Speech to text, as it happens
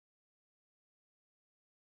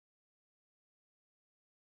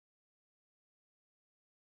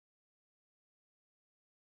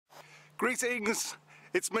Greetings!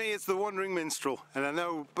 It's me, it's the Wandering Minstrel, and I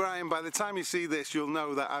know, Brian, by the time you see this you'll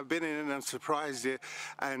know that I've been in and I've surprised you,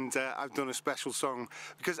 and I've done a special song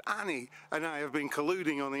because Annie and I have been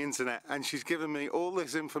colluding on the internet and she's given me all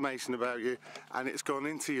this information about you and it's gone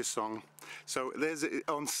into your song. So there's it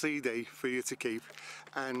on CD for you to keep,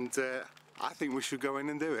 and I think we should go in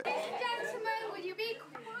and do it. Ladies and gentlemen, will you be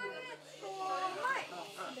quiet for Mike,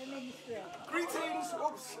 the minstrel? Greetings!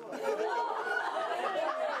 Oops!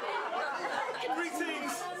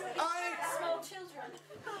 Greetings!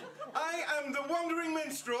 I am the Wandering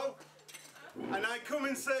Minstrel, and I come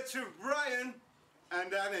in search of Bryan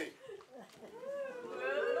and Anny.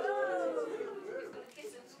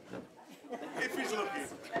 If he's looking.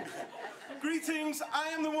 Greetings, I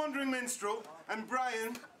am the Wandering Minstrel, and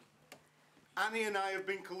Bryan, Annie and I have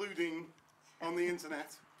been colluding on the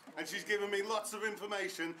internet, and she's given me lots of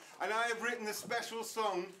information, and I have written a special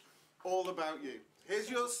song all about you. Here's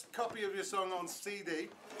your copy of your song on CD.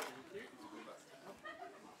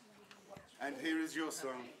 And here is your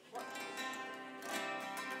song.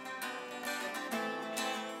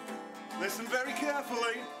 Listen very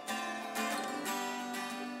carefully.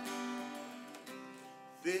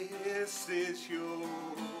 This is your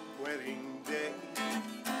wedding day.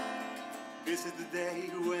 This is the day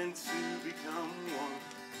when two become one.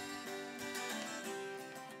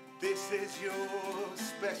 This is your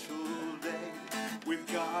special day, with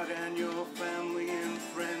God and your family and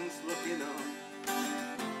friends looking on.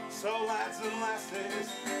 So lads and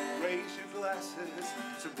lasses, raise your glasses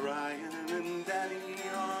to Bryan and Anny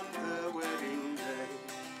on their wedding day.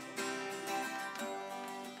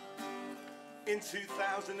 In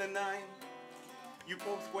 2009, you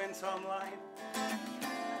both went online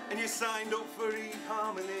and you signed up for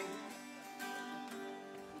eHarmony.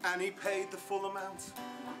 Annie paid the full amount,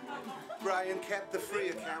 Bryan kept the free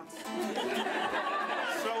account.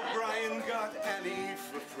 So Bryan got Annie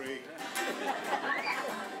for free.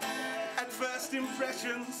 At first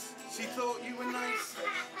impressions, she thought you were nice,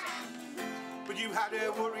 but you had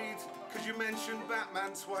her worried because you mentioned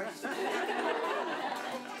Batman twice.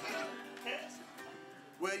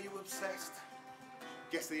 Were you obsessed?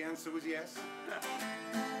 Guess the answer was yes,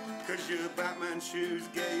 because your Batman shoes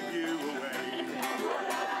gave you away.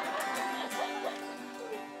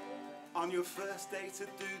 On your first date at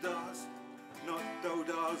Doodahs, not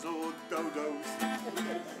Dodahs or Dodos,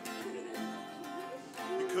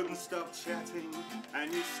 you couldn't stop chatting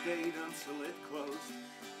and you stayed until it closed.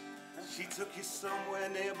 She took you somewhere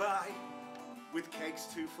nearby with cakes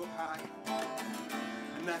 2 foot high,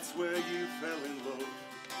 and that's where you fell in love.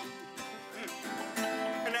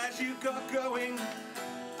 And as you got going,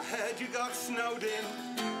 I heard you got snowed in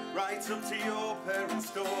right up to your parents'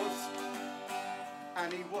 doors.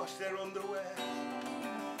 Annie washed their underwear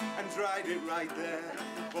and dried it right there.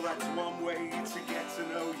 Well, that's one way to get to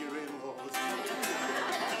know your in-laws.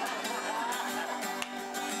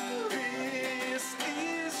 This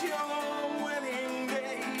is your wedding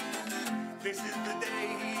day. This is the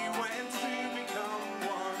day when two become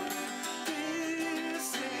one.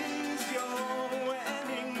 This is your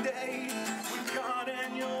wedding day, with God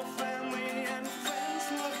and your family and friends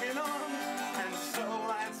looking on. And so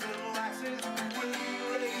lads and lasses, will you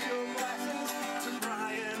raise your glasses to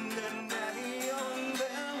Bryan and Anny on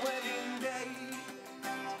their wedding day?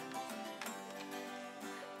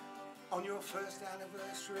 On your first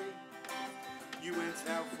anniversary, you went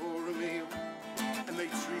out for a meal and they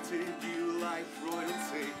treated you like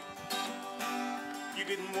royalty. You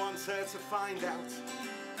didn't want her to find out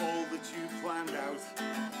all that you planned out,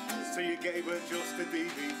 so you gave her just a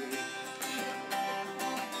DVD.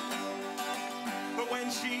 But when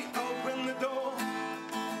she opened the door,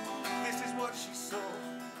 this is what she saw: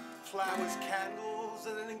 flowers, candles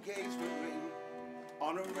and an engagement ring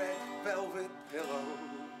on a red velvet pillow.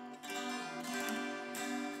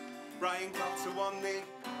 Bryan got to one knee,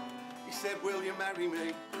 he said, will you marry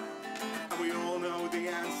me? And we all know the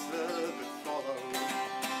answer that followed.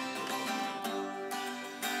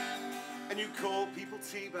 And you call people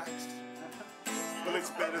teabags, well, it's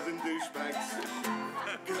better than douchebags,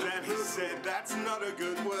 because then he said that's not a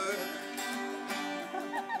good word.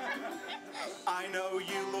 I know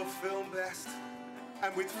you love film best,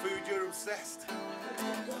 and with food you're obsessed.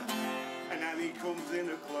 And Annie comes in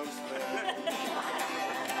a close third.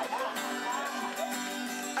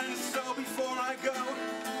 And so before I go,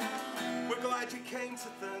 we're glad you came to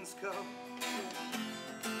Thurnscoe.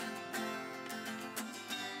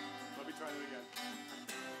 Let me try it again.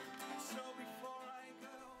 And so before I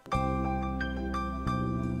go.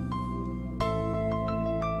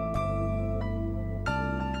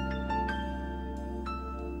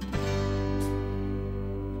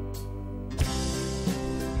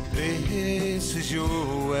 This is your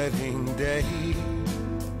wedding day.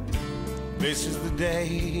 This is the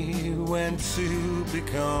day when two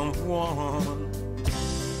become one.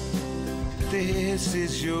 This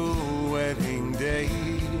is your wedding day,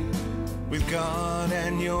 with God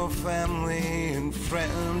and your family and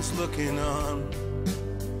friends looking on.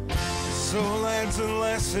 So lads and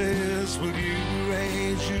lasses, will you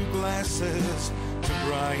raise your glasses to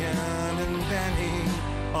Bryan and Anny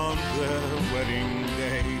on their wedding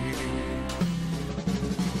day?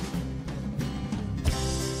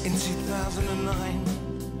 In 2009,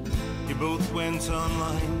 you both went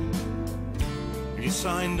online. You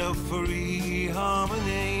signed up for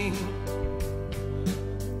eHarmony.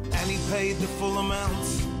 Anny paid the full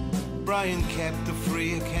amount, Bryan kept the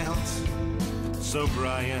free account. So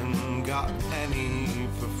Bryan got Anny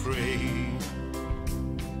for free.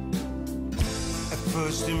 At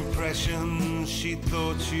first impression, she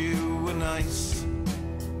thought you were nice,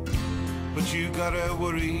 but you got her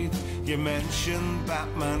worried, you mentioned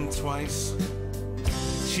Batman twice.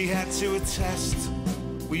 She had to attest,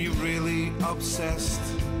 were you really obsessed?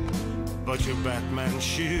 But your Batman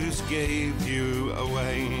shoes gave you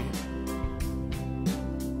away.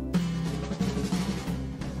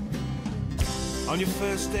 On your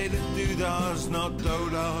first date at doodahs, not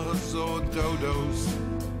dodos or dodos,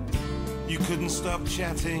 you couldn't stop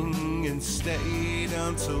chatting and stayed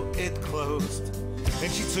until it closed. Then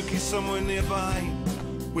she took you somewhere nearby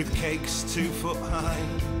with cakes 2 foot high.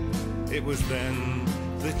 It was then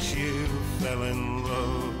that you fell in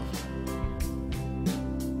love.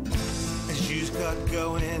 As you got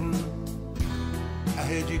going, I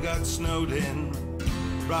heard you got snowed in,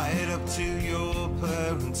 right up to your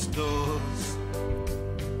parents' doors.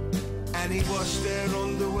 Anny washed her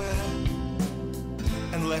underwear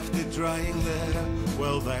and left it drying there.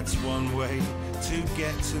 Well, that's one way to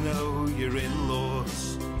get to know your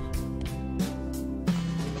in-laws.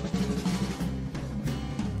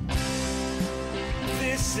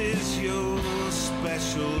 This is your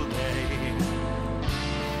special day.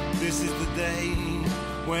 This is the day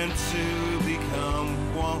when two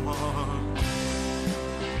become one.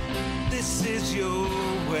 This is your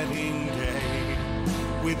wedding day,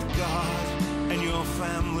 with God and your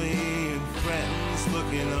family and friends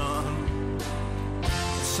looking on.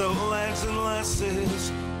 So lads and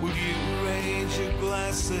lasses, will you raise your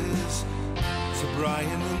glasses to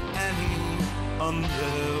Bryan and Anny on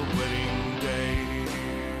their wedding day?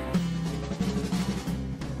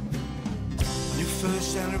 On your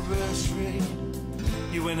first anniversary,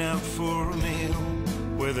 you went out for a meal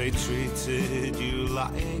where they treated you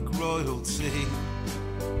like royalty.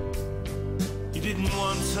 You didn't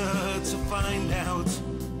want her to find out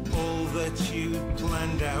all that you'd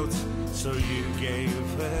planned out, so you gave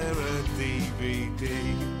her a DVD.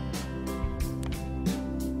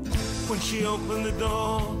 When she opened the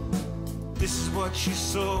door, this is what she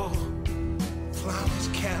saw: flowers,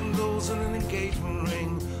 candles, and an engagement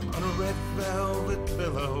ring on a red velvet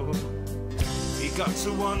pillow. He got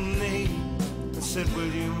to one knee and said,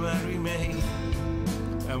 will you marry me?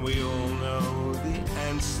 And we all know the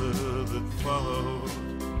answer that followed.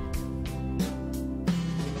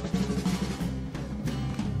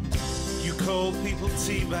 You call people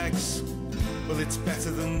teabags, well, it's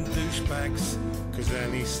better than douchebags, 'cause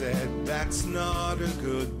Anny said that's not a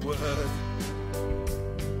good word.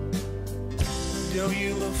 You know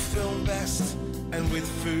you love film best, and with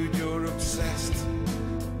food you're obsessed,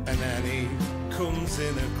 and Anny comes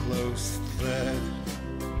in a close third.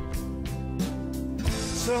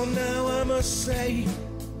 So now I must say,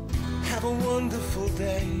 have a wonderful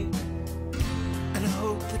day, and I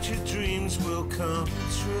hope that your dreams will come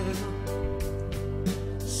true.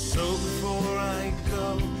 So before I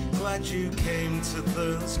go, glad you came to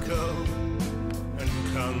Thurnscoe, and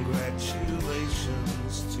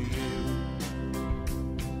congratulations to you.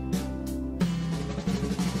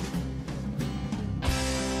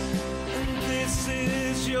 And this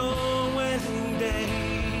is your wedding day.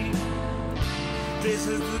 This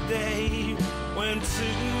is the day when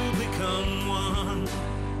two become one.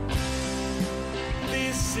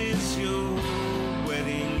 This is your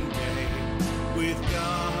wedding day, with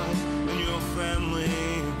God and your family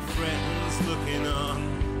and friends looking on.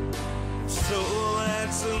 So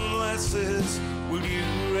lads and lasses, will you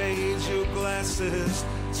raise your glasses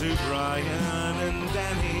to Bryan and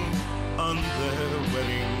Anny on their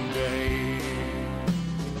wedding day?